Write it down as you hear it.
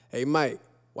Hey Mike,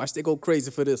 watch they go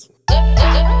crazy for this one. Go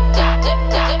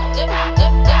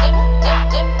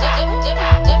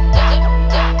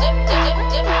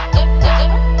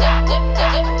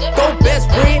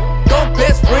best friend, go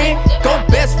best friend, go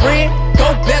best friend,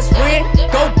 go best friend,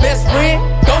 go best friend,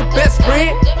 go best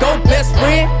friend, go best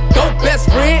friend, go best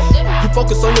friend. You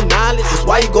focus on your knowledge, that's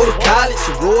why you go to college.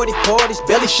 Sorority parties,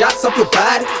 belly shots up your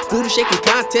body. Booty shaking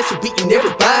contests, you beating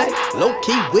everybody. Low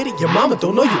key with it, your mama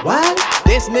don't know you wild.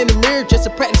 Dancing in the mirror just to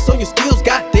practice on your skills.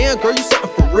 Goddamn, girl, you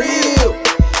something for real.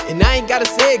 And I ain't gotta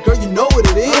say it, girl, you know what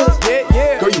it is.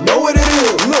 Girl, you know what it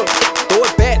is. Look, throw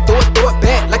it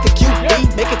back like a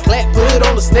QB. Make it clap, put it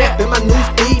on the snap. In my news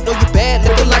feed, know you bad,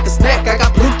 looking like a snack. I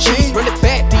got blue cheese, run it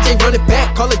back, DJ run it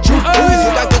back, call it Drew Brees.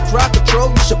 You got good crowd control,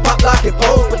 you should pop, lock, and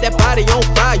pose. Put that body on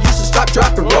fire, you should stop,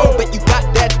 drop, and roll. Bet you got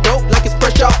that dope like it's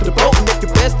fresh off the boat. And if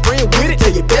your best friend with it,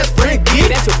 tell your best friend get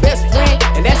it. That's your best friend,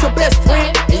 and that's your best friend.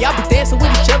 And y'all be dancing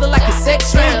with each other like a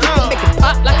sex friend. You can make it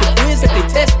pop like a quiz if they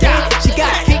test it. She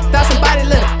got kicked out, somebody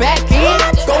let her back in.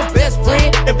 Go best friend,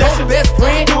 if that's your best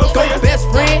friend. Go best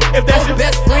friend, if that's your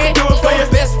best friend. Do it for your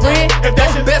best friend, if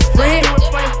that's your best friend.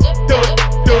 Do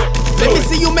it. Let me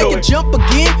see you make it jump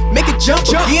again, make it jump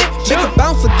again, make it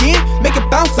bounce again, make it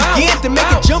bounce again, then make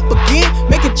it jump again,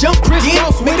 make it jump again,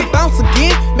 make it bounce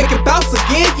again, make it bounce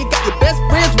again. You got your best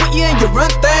friends with you and you run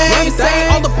things.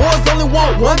 All the boys only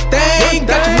want one thing.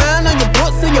 Got your mind on your